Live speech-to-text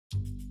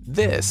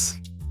This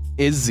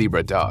is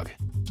ZEBRADOG.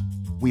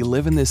 We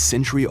live in this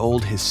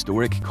century-old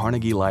historic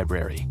Carnegie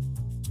Library.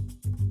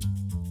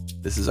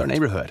 This is our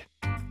neighborhood.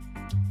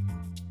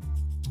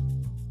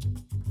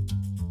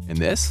 And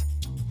this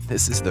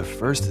is the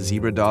first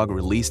ZEBRADOG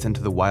released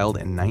into the wild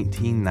in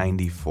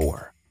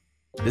 1994.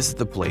 This is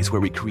the place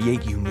where we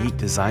create unique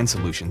design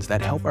solutions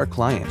that help our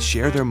clients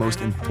share their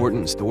most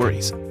important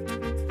stories.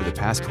 For the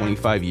past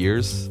 25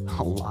 years,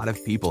 a lot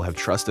of people have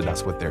trusted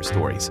us with their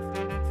stories.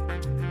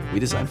 We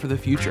design for the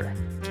future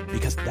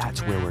because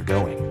that's where we're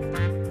going.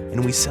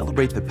 And we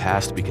celebrate the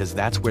past because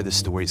that's where the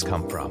stories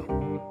come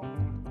from.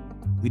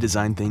 We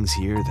design things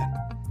here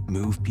that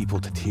move people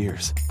to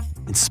tears,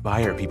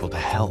 inspire people to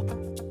help,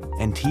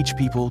 and teach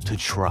people to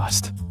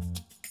trust.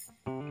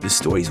 The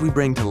stories we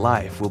bring to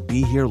life will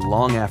be here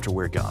long after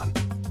we're gone.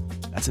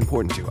 That's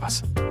important to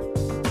us,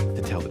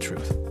 to tell the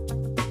truth.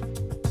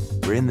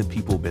 We're in the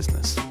people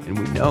business, and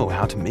we know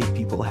how to make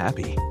people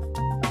happy.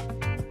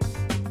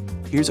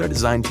 Here's our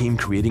design team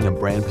creating a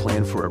brand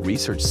plan for a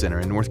research center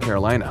in North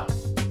Carolina.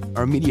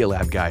 Our Media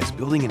Lab guys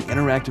building an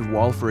interactive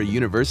wall for a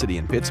university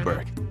in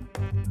Pittsburgh.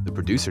 The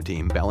producer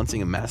team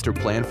balancing a master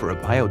plan for a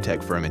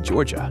biotech firm in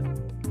Georgia.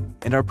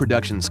 And our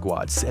production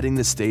squad setting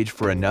the stage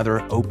for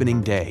another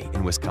opening day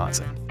in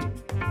Wisconsin.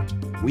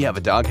 We have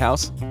a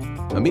doghouse,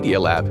 a media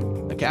lab,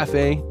 a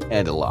cafe,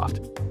 and a loft.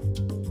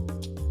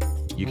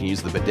 You can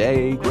use the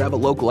bidet, grab a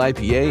local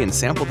IPA, and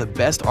sample the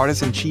best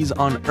artisan cheese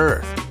on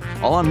earth,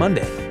 all on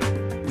Monday.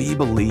 We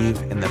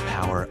believe in the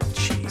power of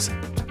cheese.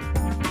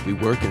 We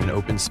work in an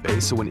open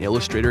space so an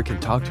illustrator can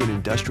talk to an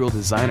industrial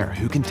designer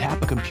who can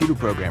tap a computer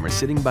programmer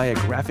sitting by a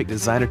graphic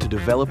designer to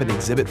develop an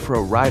exhibit for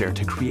a writer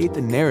to create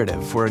the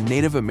narrative for a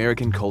Native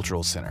American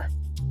cultural center.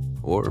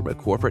 Or a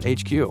corporate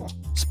HQ,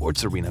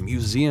 sports arena,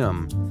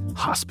 museum,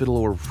 hospital,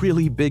 or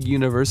really big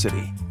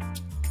university.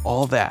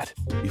 All that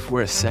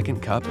before a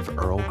second cup of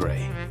Earl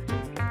Grey.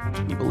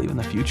 We believe in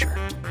the future,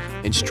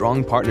 in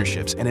strong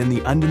partnerships, and in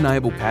the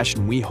undeniable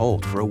passion we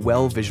hold for a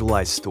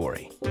well-visualized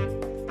story.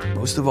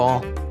 Most of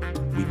all,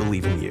 we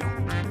believe in you.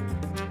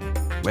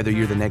 Whether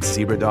you're the next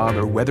ZEBRADOG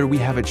or whether we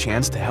have a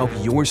chance to help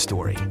your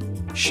story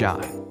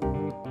shine,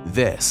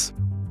 this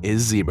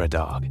is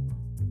ZEBRADOG.